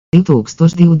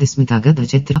2020. gada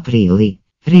 4. aprīlī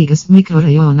Rīgas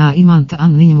mikrorajonā Imanta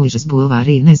Anniņmuižas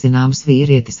bulvārī nezināms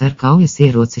vīrietis ar kaujas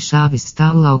ieroci šāvis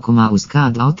stāvlaukumā uz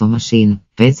kādu automašīnu.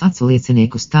 Pēc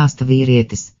aculiecinieku stāsta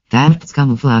vīrietis, tērpts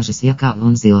kamuflāžas jakā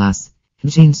un zilās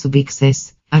džinsu bikses,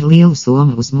 ar lielu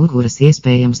somu uz muguras,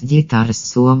 iespējams ģitāras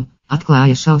somu,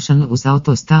 atklāja šaušanu uz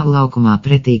auto stāvlaukumā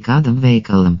pretī kādam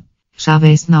veikalam.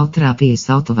 Šāvējs nav trāpījis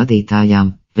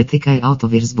autovadītājām, bet tikai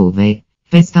auto virsbūvei.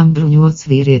 Pēc tam bruņots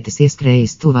vīrietis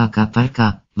ieskrējis tuvākā parkā.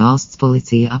 Valsts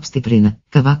policija apstiprina,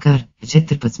 ka vakar,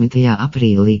 14.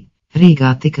 aprīlī, Rīgā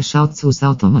tika šauts uz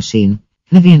automašīnu.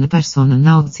 Neviena persona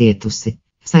nav cietusi.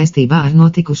 Saistībā ar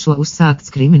notikušo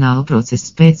uzsākts krimināla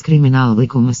process pēc Krimināla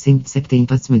likuma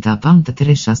 117. panta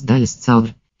 3. daļas caur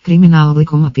Krimināla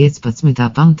likuma 15.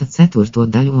 panta 4.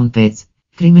 daļu un pēc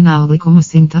Krimināla likuma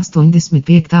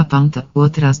 185. panta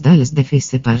 2. daļas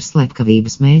defise par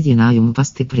slepkavības mēģinājumu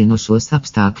pastiprinošos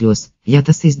apstākļos, ja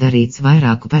tas izdarīts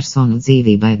vairāku personu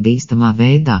dzīvībai bīstamā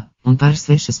veidā, un par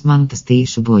svešas mantas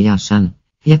tīšu bojāšanu,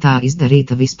 ja tā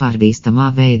izdarīta vispār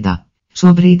bīstamā veidā.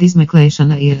 Šobrīd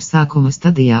izmeklēšana ir sākuma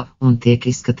stadijā un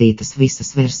tiek izskatītas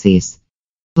visas versijas.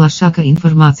 Plašāka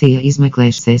informācija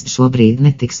izmeklēšanas šobrīd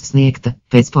netiks sniegta.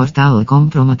 Pēc portāla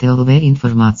Kompromat.lv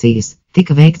informācijas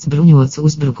tika veikts bruņots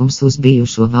uzbrukums uz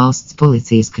bijušo valsts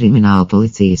policijas krimināla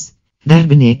policijas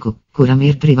darbinieku, kuram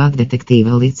ir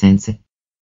privātdetektīva licence.